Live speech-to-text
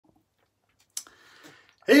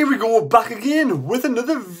Here we go, back again with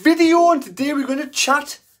another video, and today we're going to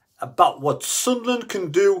chat about what Sunderland can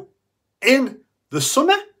do in the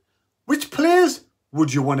summer. Which players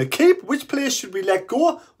would you want to keep? Which players should we let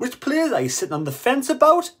go? Which players are you sitting on the fence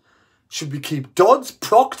about? Should we keep Dodds,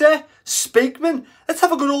 Proctor, Speakman? Let's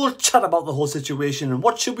have a good old chat about the whole situation and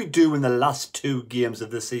what should we do in the last 2 games of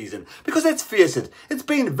the season. Because let's face it, it's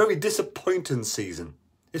been a very disappointing season.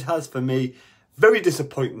 It has for me, very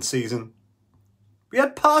disappointing season. We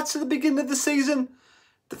had parts at the beginning of the season.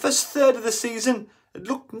 The first third of the season, it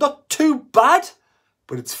looked not too bad,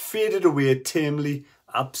 but it's faded away tamely.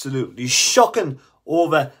 Absolutely shocking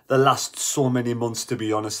over the last so many months, to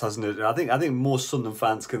be honest, hasn't it? I think most Sunderland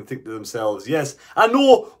fans can think to themselves, yes, I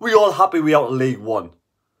know we're all happy we're out of League One,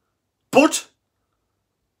 but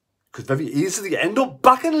could very easily end up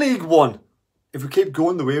back in League One if we keep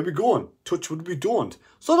going the way we're going. Touch wood, we don't.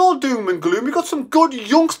 It's not all doom and gloom. We've got some good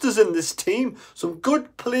youngsters in this team, some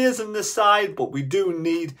good players in the side, but we do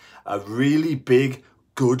need a really big,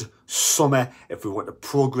 good summer if we want to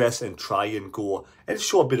progress and try and go and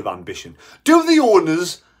show a bit of ambition. Do the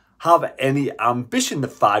owners have any ambition? The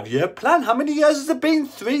 5-year plan, how many years has it been?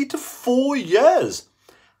 3 to 4 years.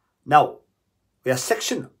 Now, we have a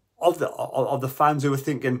section of the fans who are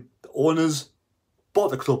thinking the owners bought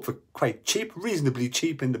the club for quite cheap, reasonably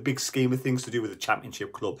cheap in the big scheme of things to do with the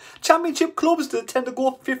Championship club. Championship clubs do tend to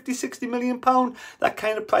go 50, 60 million pound, that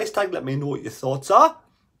kind of price tag. Let me know what your thoughts are.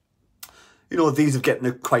 You know, these are getting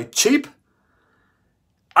it quite cheap.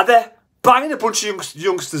 Are they buying a bunch of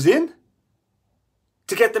youngsters in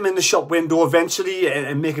to get them in the shop window eventually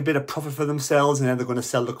and make a bit of profit for themselves, and then they're going to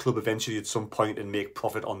sell the club eventually at some point and make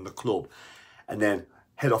profit on the club and then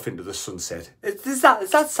head off into the sunset? Is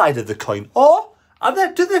that side of the coin? Or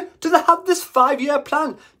do they have this 5-year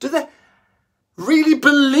plan? Do they really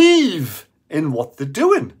believe in what they're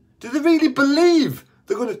doing? Do they really believe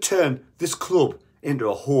they're going to turn this club into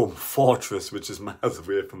a home fortress, which is miles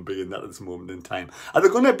away from being that at this moment in time? Are they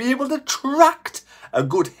going to be able to attract a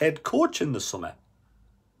good head coach in the summer?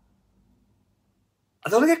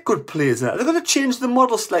 Are they going to get good players in? Are they going to change the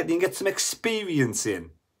model slightly and get some experience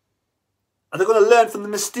in? Are they going to learn from the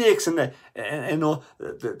mistakes and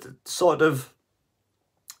the sort of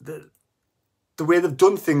the way they've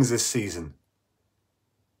done things this season?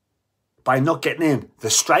 By not getting in the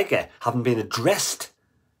striker, haven't been addressed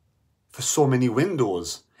for so many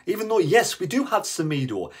windows. Even though, yes, we do have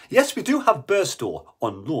Semedo. Yes, we do have Burstow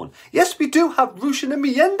on loan. Yes, we do have Rushin and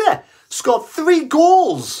Mienda. Scored 3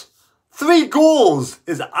 goals. 3 goals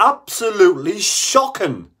is absolutely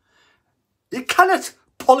shocking. You cannot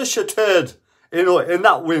polish a turd, in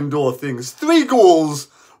that window of things. 3 goals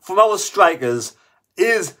from our strikers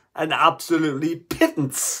is an absolutely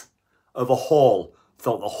pittance of a haul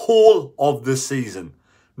throughout the whole of the season.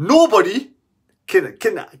 Nobody can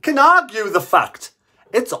argue the fact.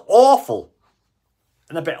 It's awful.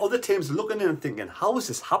 And I bet other teams are looking in and thinking, how has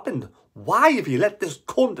this happened? Why have you let this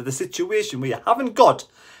come to the situation where you haven't got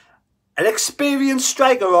an experienced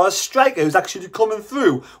striker or a striker who's actually coming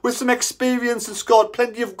through with some experience and scored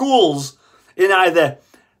plenty of goals in either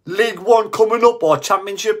League One coming up or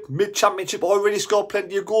Championship, mid-Championship, already scored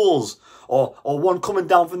plenty of goals, or one coming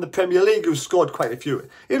down from the Premier League who's scored quite a few.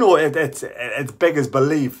 It's beggars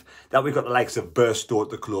belief that we've got the likes of Burstow at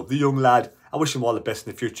the club. The young lad, I wish him all the best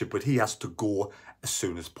in the future, but he has to go as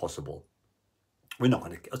soon as possible.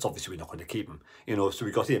 It's obviously we're not going to keep him, so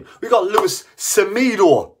we got him. We got Lewis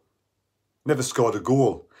Semedo, never scored a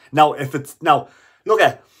goal. Now, look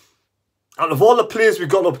at, out of all the players we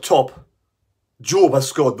got up top, Job has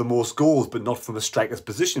scored the most goals, but not from a striker's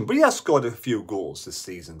position. But he has scored a few goals this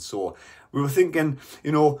season. So we were thinking,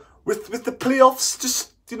 with the playoffs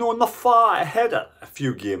just, not far ahead a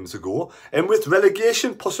few games ago, and with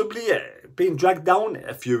relegation possibly being dragged down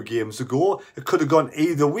a few games ago, it could have gone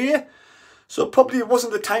either way. So probably it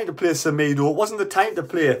wasn't the time to play Semedo. It wasn't the time to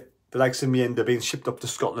play the likes of Mienda being shipped up to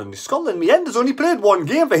Scotland. Mienda's only played 1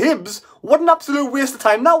 game for Hibs. What an absolute waste of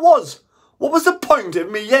time that was. What was the point of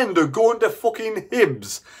Mienda going to fucking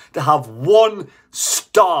Hibs to have 1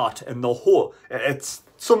 start in the whole? It's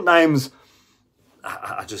sometimes,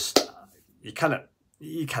 you can't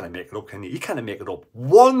make it up, can you? You can't make it up.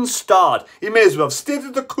 1 start. He may as well have stayed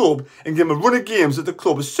at the club and give him a run of games at the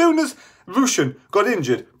club. As soon as Rushin got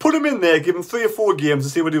injured, put him in there, give him 3 or 4 games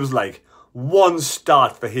and see what he was like. 1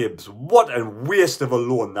 start for Hibs. What a waste of a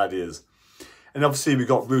loan that is. And obviously we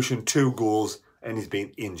got Rushin 2 goals. And he's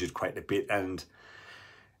been injured quite a bit. And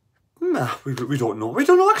Nah, we don't know. We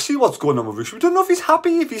don't know actually what's going on with Rush. We don't know if he's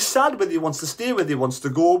happy, if he's sad, whether he wants to stay, whether he wants to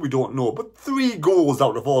go. We don't know. But 3 goals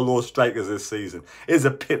out of all those strikers this season is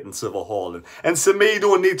a pittance of a hauling. And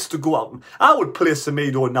Semedo needs to go out. I would play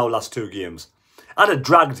Semedo now last 2 games. I'd have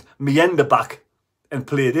dragged Mienda back and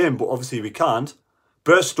played him, but obviously we can't.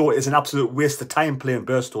 Burstow is an absolute waste of time playing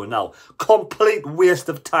Burstow now. Complete waste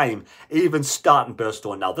of time even starting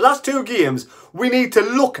Burstow now. The last 2 games, we need to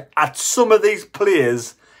look at some of these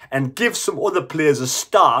players and give some other players a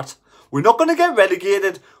start. We're not going to get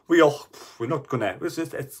relegated. We're not going to.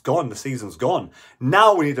 It's gone. The season's gone.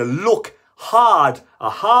 Now we need to look hard, a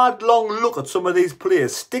hard, long look at some of these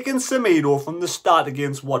players. Sticking Semedo from the start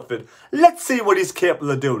against Watford. Let's see what he's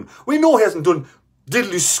capable of doing. We know he hasn't done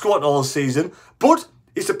diddly squat all season, but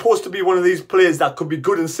he's supposed to be one of these players that could be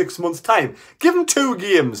good in 6 months' time. Give him 2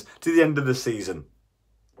 games to the end of the season.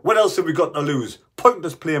 What else have we got to lose?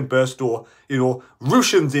 Pointless playing Burstow, you know,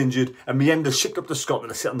 Rushan's injured and Mienda's shipped up to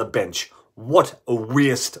Scotland to sit on the bench. What a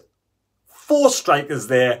waste. 4 strikers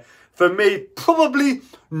there. For me, probably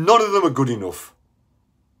none of them are good enough.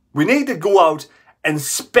 We need to go out and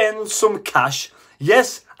spend some cash.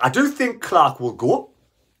 Yes, I do think Clark will go.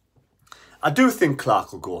 I do think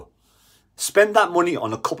Clark will go. Spend that money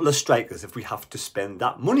on a couple of strikers if we have to spend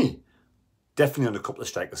that money. Definitely on a couple of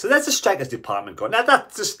strikers. So there's the strikers department gone. Now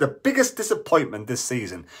that's just the biggest disappointment this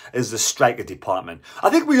season is the striker department. I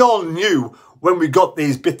think we all knew when we got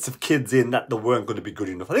these bits of kids in that they weren't going to be good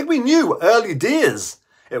enough. I think we knew early days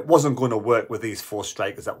it wasn't going to work with these 4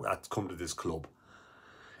 strikers that come to this club.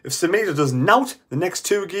 If Semedo does nout the next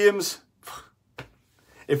 2 games,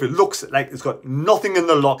 if it looks like he's got nothing in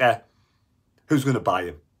the locker, who's going to buy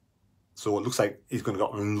him? So it looks like he's going to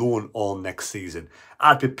go on loan all next season.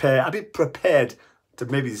 I'd be prepared to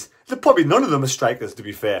maybe... Probably none of them are strikers, to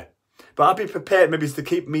be fair. But I'd be prepared maybe to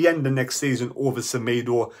keep Mienda next season over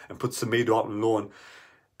Semedo and put Semedo out on loan.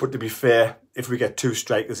 But to be fair, if we get 2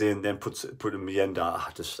 strikers in, then put in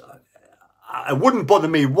Mienda. It wouldn't bother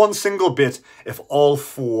me one single bit if all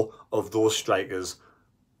 4 of those strikers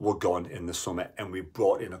were gone in the summer and we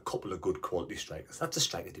brought in a couple of good quality strikers. That's the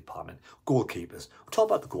striker department. Goalkeepers. We'll talk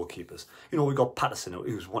about the goalkeepers. You know, we got Patterson,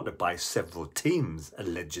 who's wanted by several teams,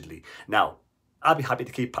 allegedly. Now, I'd be happy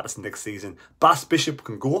to keep Patterson next season. Bass Bishop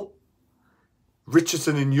can go.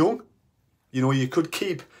 Richardson and Young. You know, you could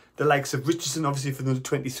keep the likes of Richardson, obviously, for the under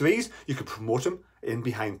 23s. You could promote him in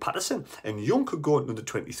behind Patterson. And Young could go under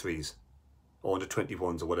 23s. Or under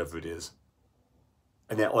 21s or whatever it is.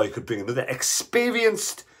 And then, or you could bring another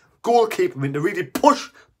experienced goalkeeper in to really push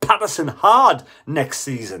Patterson hard next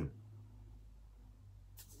season.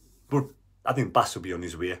 But I think Bass will be on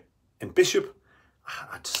his way. And Bishop,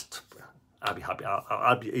 I'd be happy.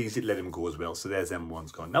 I'd be easy to let him go as well. So there's them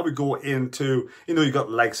ones gone. Now we go into, you know, you got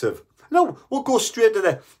the likes of... No, we'll go straight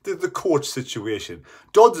to the coach situation.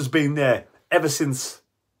 Dodds has been there ever since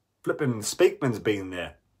flipping Speakman's been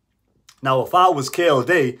there. Now, if I was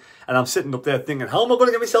KLD and I'm sitting up there thinking, how am I going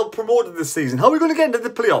to get myself promoted this season? How are we going to get into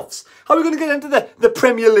the playoffs? How are we going to get into the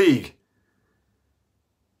Premier League?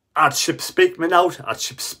 I'd ship Speakman out. I'd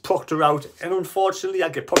ship Proctor out. And unfortunately,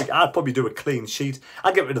 I'd probably do a clean sheet.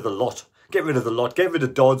 I'd get rid of the lot. Get rid of the lot. Get rid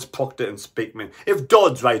of Dodds, Proctor and Speakman. If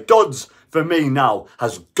Dodds, for me now,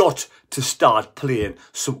 has got to start playing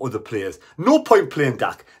some other players. No point playing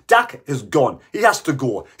Dak. Dak is gone. He has to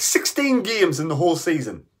go. 16 games in the whole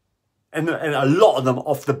season. And a lot of them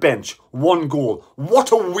off the bench. 1 goal.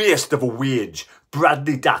 What a waste of a wage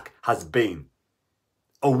Bradley Dack has been.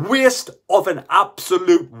 A waste of an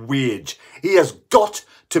absolute wage. He has got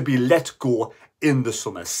to be let go in the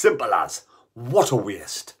summer. Simple as. What a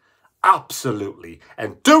waste. Absolutely.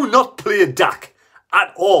 And do not play Dack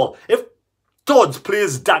at all. If Dodds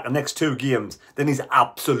plays Dack the next 2 games, then he's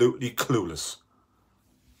absolutely clueless.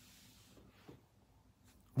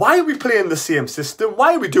 Why are we playing the same system?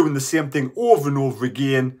 Why are we doing the same thing over and over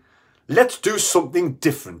again? Let's do something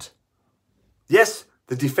different. Yes,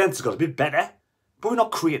 the defence has got a bit better, but we're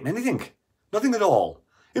not creating anything. Nothing at all.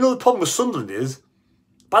 You know, the problem with Sunderland is,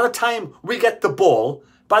 by the time we get the ball,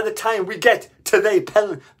 by the time we get to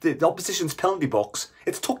the opposition's penalty box,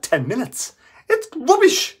 it's took 10 minutes. It's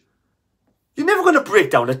rubbish. You're never going to break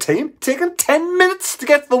down a team. Taking 10 minutes to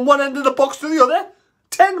get from one end of the box to the other.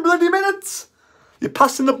 10 bloody minutes. You're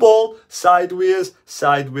passing the ball sideways.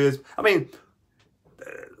 I mean,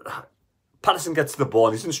 Patterson gets the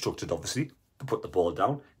ball. He's instructed, obviously, to put the ball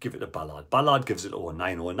down, give it to Ballard. Ballard gives it to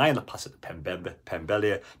 09. I'll pass it to Pembele.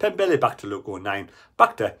 Pembele back to Luke 09.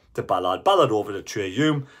 Back to Ballard. Ballard over to Trey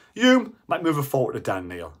Hume. Hume might move it forward to Dan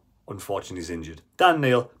Neil. Unfortunately, he's injured. Dan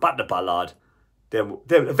Neil, back to Ballard. Then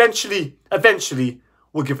eventually,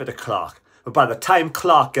 we'll give it to Clark. But by the time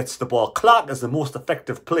Clark gets the ball, Clark is the most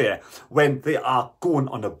effective player when they are going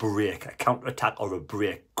on a break, a counter-attack or a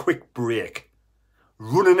break, quick break.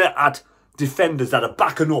 Running it at defenders that are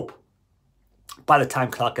backing up. By the time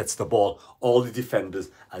Clark gets the ball, all the defenders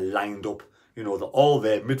are lined up. You know, they're all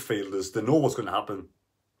there, midfielders. They know what's going to happen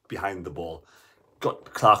behind the ball.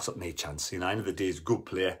 Clark's got no chance. You know, end of the day, he's a good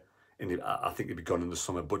player. And I think he'd be gone in the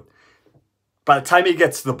summer. But by the time he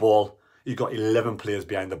gets the ball, you've got 11 players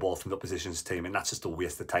behind the ball from the opposition's team. And that's just a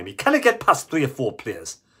waste of time. He can't get past 3 or 4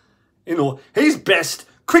 players. You know, he's best.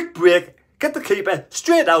 Quick break. Get the keeper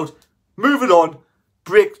straight out. Move it on.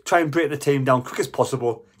 Try and break the team down quick as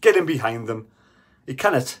possible. Get in behind them. He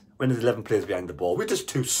cannot when there's 11 players behind the ball. We're just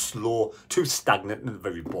too slow, too stagnant, and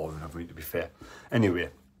very boring, I mean, to be fair.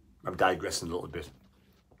 Anyway, I'm digressing a little bit.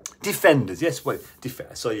 Defenders, yes, well,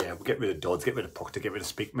 so yeah, we'll get rid of Dodds, get rid of Proctor, get rid of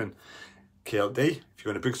Speakman. KLD, if you're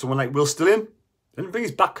going to bring someone like Will still in, then bring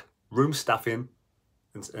his back room staff in,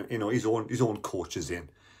 and you know, his own coaches in.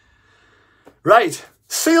 Right,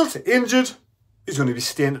 Sealt injured, he's going to be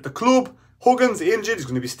staying at the club. Huggins injured, he's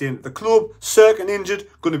going to be staying at the club. Sirkin injured,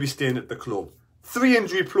 going to be staying at the club. 3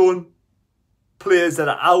 injury-prone players that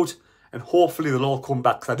are out, and hopefully they'll all come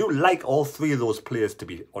back. Because I do like all 3 of those players, to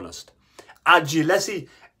be honest. Agilesi,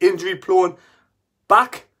 injury-prone,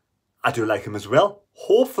 back. I do like him as well.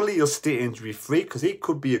 Hopefully he'll stay injury-free, because he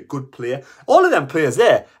could be a good player. All of them players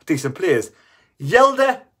there, decent players.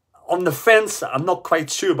 Yelder, on the fence, I'm not quite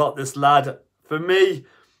sure about this lad. For me,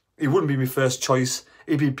 he wouldn't be my first choice.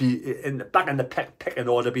 He'd be back in the pecking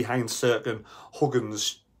order behind Sirkin,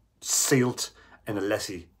 Huggins, Sealt, and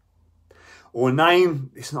Alessi. 09,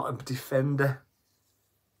 he's not a defender.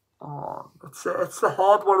 Oh, it's a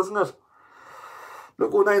hard one, isn't it?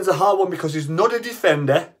 Look, 09's a hard one because he's not a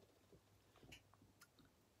defender.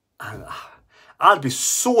 And I'd be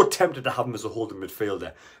so tempted to have him as a holding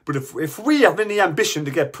midfielder. But if we have any ambition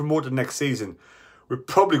to get promoted next season, we're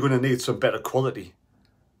probably going to need some better quality.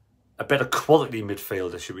 A better quality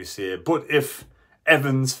midfielder, should we say. But if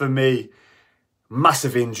Evans, for me,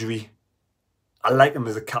 massive injury. I like him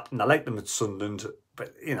as a captain. I like him at Sunderland.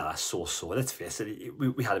 But, you know, so. Let's face it.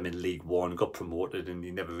 We had him in League One, got promoted, and he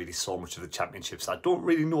never really saw much of the Championship. So I don't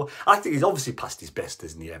really know. I think he's obviously past his best,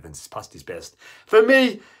 isn't he, Evans? He's past his best. For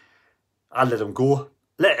me, I'll let him go.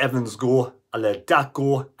 Let Evans go. I'll let Dak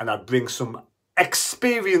go. And I'll bring some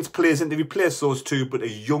experienced players in to replace those 2, but a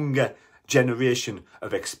younger generation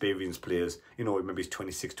of experienced players. You know, maybe he's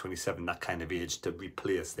 26, 27, that kind of age, to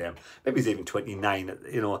replace them. Maybe he's even 29,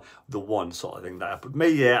 you know, the one sort of thing. But me,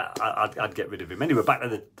 yeah, I'd get rid of him. Anyway, back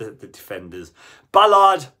to the defenders.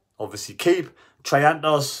 Ballard, obviously keep.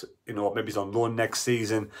 Triantos, you know, maybe he's on loan next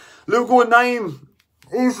season. Lugo 9,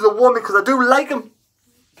 he's the one because I do like him.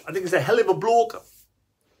 I think he's a hell of a bloke.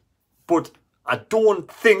 But I don't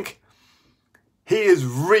think he is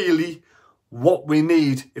really what we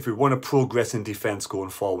need if we want to progress in defence going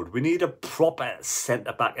forward. We need a proper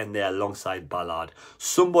centre-back in there alongside Ballard.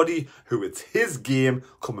 Somebody who it's his game,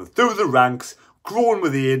 coming through the ranks, growing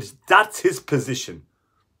with age. That's his position.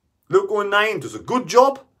 Luke 09 does a good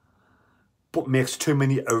job, but makes too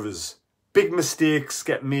many errors. Big mistakes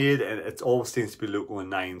get made, and it always seems to be Luke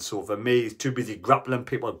 09. So for me, he's too busy grappling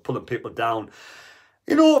people, pulling people down.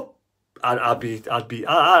 You know, I'd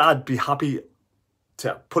be happy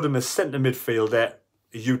to put him as centre midfielder,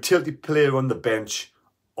 a utility player on the bench,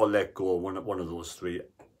 or let go one of those 3.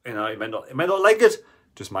 You know, he might not like it.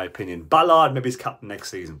 Just my opinion. Ballard, maybe he's captain next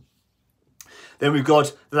season. Then we've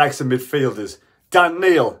got the likes of midfielders. Dan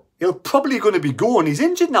Neil, he'll probably going to be going. He's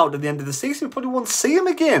injured now to the end of the season. We probably won't see him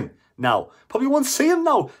again now. Probably won't see him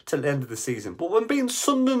now till the end of the season. But when being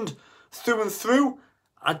Sunderland through and through,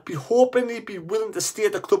 I'd be hoping he'd be willing to stay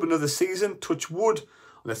at the club another season. Touch wood.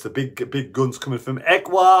 Unless the big guns coming from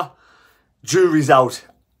Ekwa. Jury's out.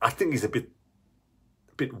 I think he's a bit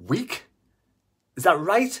weak. Is that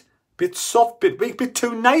right? Bit soft, bit weak, bit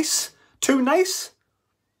too nice. Too nice.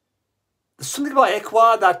 There's something about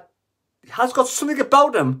Ekwa that has got something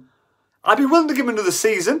about him. I'd be willing to give him another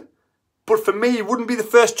season. But for me, he wouldn't be the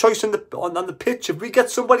first choice on the pitch. If we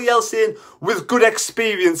get somebody else in with good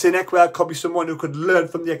experience in Ekwa, it could be someone who could learn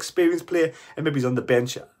from the experienced player, and maybe he's on the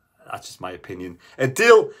bench. That's just my opinion.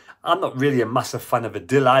 Adil, I'm not really a massive fan of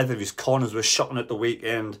Adil either. His corners were shocking at the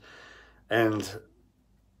weekend. And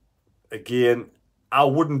again, I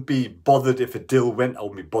wouldn't be bothered if Adil went. I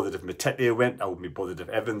wouldn't be bothered if Matete went. I wouldn't be bothered if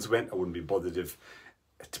Evans went. I wouldn't be bothered if,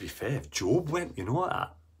 to be fair, if Job went. You know,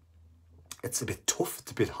 it's a bit tough.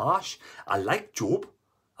 It's a bit harsh. I like Job.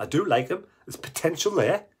 I do like him. There's potential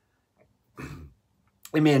there.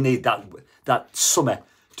 He may need that summer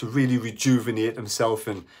to really rejuvenate himself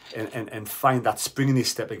and find that spring in his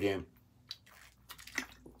step again.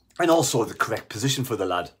 and also the correct position for the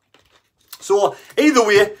lad. So either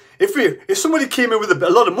way, if somebody came in with a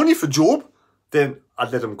lot of money for Job, then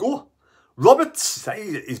I'd let him go. Roberts,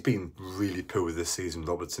 he's been really poor this season,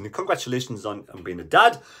 Robertson. And congratulations on being a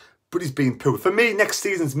dad, but he's been poor. For me, next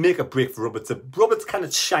season's make or break for Roberts. If Roberts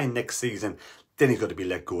cannot shine next season, then he's got to be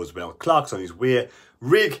let go as well. Clark's on his way.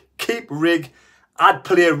 Rig, keep Rig. I'd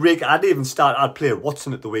play Rig. I'd play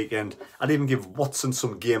Watson at the weekend. I'd even give Watson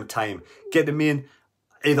some game time. Get him in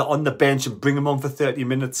either on the bench and bring him on for 30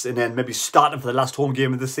 minutes and then maybe start him for the last home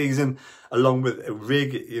game of the season along with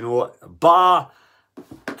Rig, you know. Bar,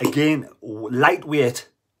 again, lightweight,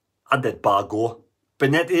 I'd let Bar go.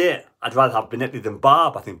 Benetti, I'd rather have Benetti than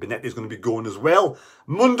Bar, but I think Benetti's going to be going as well.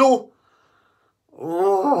 Mundle,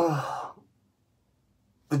 oh,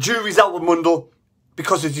 the jury's out with Mundle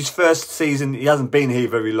because it's his first season. He hasn't been here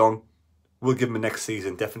very long. We'll give him a next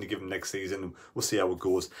season, definitely give him next season. We'll see how it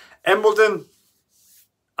goes. Embleton,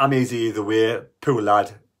 I'm easy either way. Poor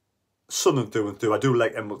lad. Sunderland through and through. I do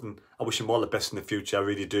like Embleton. I wish him all the best in the future. I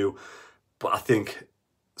really do. But I think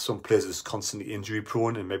some players are constantly injury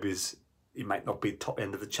prone and maybe he might not be top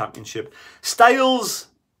end of the championship. Styles,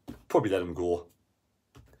 probably let him go.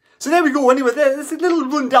 So there we go. Anyway, there's a little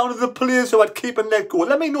rundown of the players who I'd keep and let go.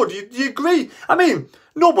 Let me know. Do you agree? I mean,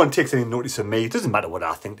 no one takes any notice of me. It doesn't matter what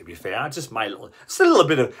I think, to be fair. It's just a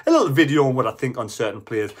little video on what I think on certain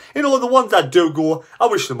players. You know, the ones that do go, I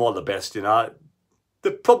wish them all the best, you know.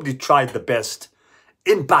 They've probably tried the best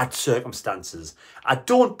in bad circumstances. I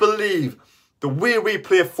don't believe the way we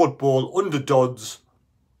play football under Dodds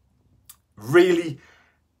really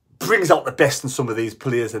brings out the best in some of these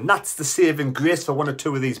players, and that's the saving grace for one or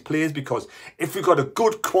two of these players, because if we've got a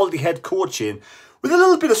good quality head coach in with a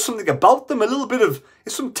little bit of something about them, a little bit of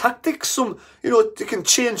some tactics, some, you know, they can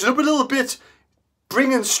change it up a little bit,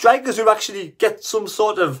 bring in strikers who actually get some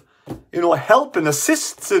sort of, you know, help and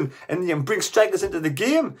assists and bring strikers into the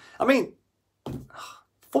game. I mean,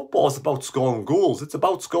 football's about scoring goals. It's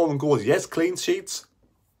about scoring goals. Yes, clean sheets.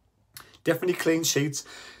 Definitely clean sheets.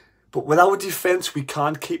 But with our defence, we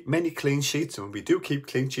can't keep many clean sheets. And when we do keep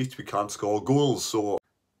clean sheets, we can't score goals. So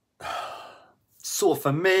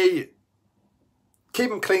for me,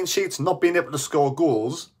 keeping clean sheets, not being able to score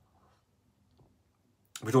goals,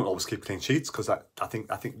 we don't always keep clean sheets, because I think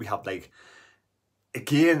we have, like,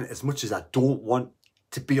 again, as much as I don't want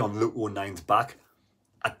to be on Luke O'Nine's back,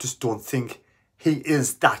 I just don't think he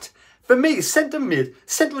is that. For me,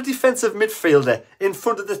 central defensive midfielder in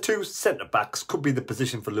front of the two centre-backs could be the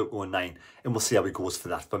position for Luke O'Nine, and we'll see how he goes for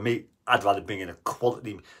that. For me, I'd rather bring in a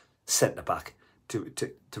quality centre-back to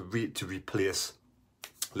replace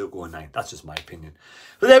Luke O'Nine. That's just my opinion.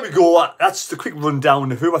 But there we go. That's the quick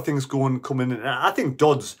rundown of who I think is coming in. I think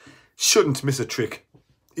Dodds shouldn't miss a trick.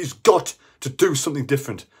 He's got to do something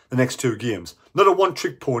different the next two games. Not a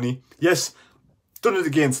one-trick pony. Yes, done it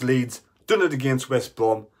against Leeds, done it against West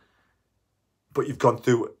Brom. But you've gone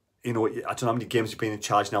through, you know, I don't know how many games you've been in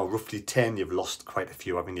charge now, roughly 10. You've lost quite a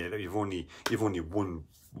few, haven't you? You've only won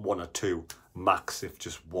one or two, max, if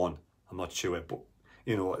just one. I'm not sure, but,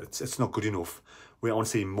 you know, it's not good enough. We want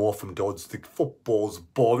to see more from Dodds. The football's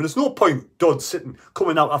boring. There's no point Dodds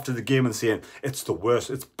coming out after the game and saying, it's the worst,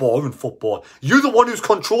 it's boring football. You're the one who's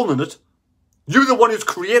controlling it. You're the one who's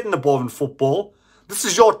creating the boring football. This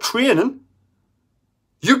is your training.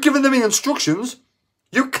 You're giving them the instructions.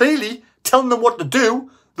 You clearly telling them what to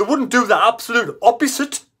do. They wouldn't do the absolute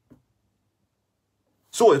opposite.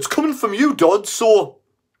 So it's coming from you, Dodds. So,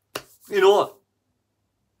 you know,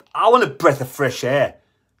 I want a breath of fresh air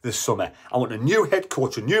this summer. I want a new head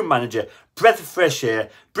coach, a new manager, breath of fresh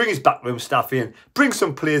air, bring his backroom staff in, bring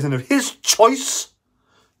some players in of his choice,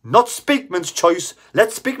 not Speakman's choice. Let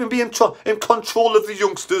Speakman be in control of the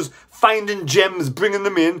youngsters, finding gems, bringing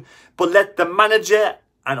them in, but let the manager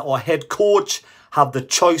and our head coach have the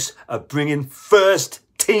choice of bringing first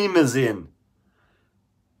teamers in.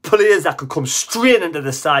 Players that can come straight into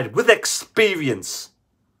the side with experience.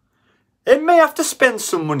 It may have to spend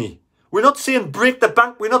some money. We're not saying break the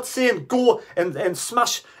bank. We're not saying go and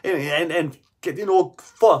smash and get, you know,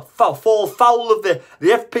 fall foul of the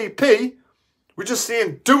FPP. We're just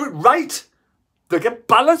saying do it right. The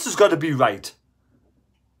balance has got to be right.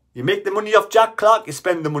 You make the money off Jack Clark, you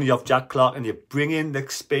spend the money off Jack Clark, and you bring in the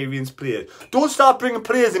experienced players. Don't start bringing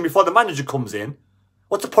players in before the manager comes in.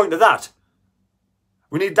 What's the point of that?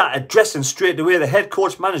 We need that addressing straight away. The head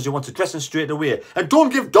coach manager wants addressing straight away. And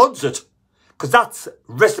don't give Dodds it, because that's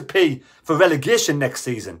recipe for relegation next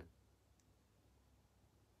season.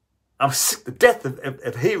 I'm sick to death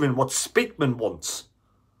of hearing what Speakman wants.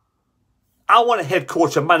 I want a head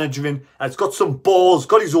coach, a manager in that's got some balls,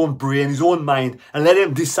 got his own brain, his own mind, and let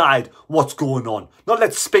him decide what's going on. Not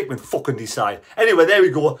let Speakman fucking decide. Anyway, there we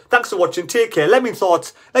go. Thanks for watching. Take care. Let me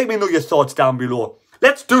know your thoughts down below.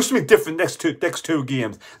 Let's do something different next two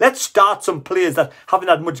games. Let's start some players that haven't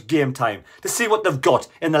had much game time to see what they've got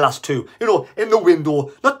in the last two. You know, in the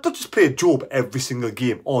window. Not just play Job every single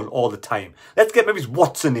game on all the time. Let's get maybe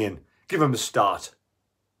Watson in. Give him a start.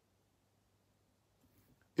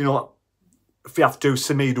 You know, if you have to,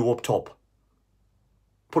 Semedo up top.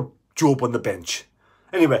 Put Job on the bench.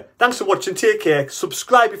 Anyway, thanks for watching. Take care.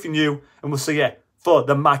 Subscribe if you're new. And we'll see you for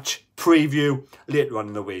the match preview later on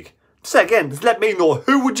in the week. So again, just let me know,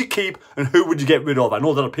 who would you keep and who would you get rid of? I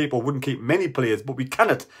know that people wouldn't keep many players, but we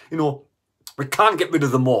cannot, you know, we can't get rid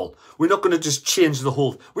of them all. We're not going to just change the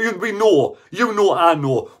whole... We know, you know, I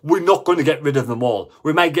know, we're not going to get rid of them all.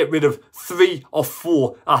 We might get rid of 3 or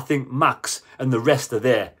 4, I think, max, and the rest are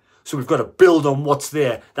there. So we've got to build on what's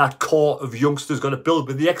there. That core of youngsters got to build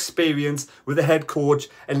with the experience, with the head coach,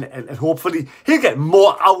 and hopefully he'll get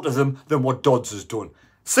more out of them than what Dodds has done.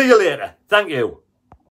 See you later. Thank you.